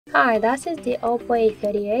Hi, this is the OPPO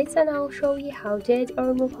A38 and I'll show you how to add or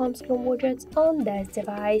remove home screen widgets on this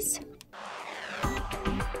device.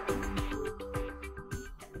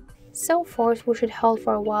 So first we should hold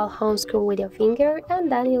for a while home screen with your finger,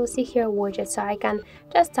 and then you'll see here widgets icon.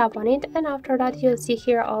 Just tap on it, and after that you'll see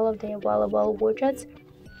here all of the available widgets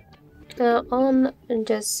on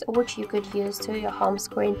just which you could use to your home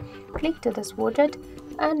screen. Click to this widget,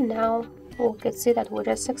 and now we can see that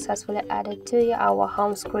widget successfully added to our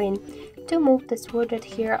home screen. To move this widget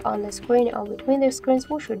here on the screen or between the screens,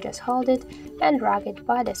 we should just hold it and drag it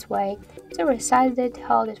by this way. To resize it,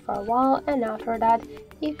 hold it for a while, and after that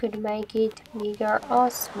you could make it bigger or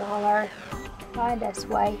smaller by this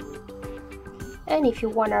way. And if you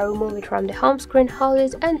want to remove it from the home screen, hold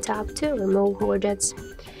it and tap to remove widgets.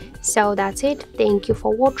 So that's it. Thank you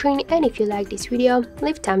for watching, and if you like this video,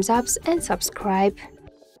 leave thumbs up and subscribe.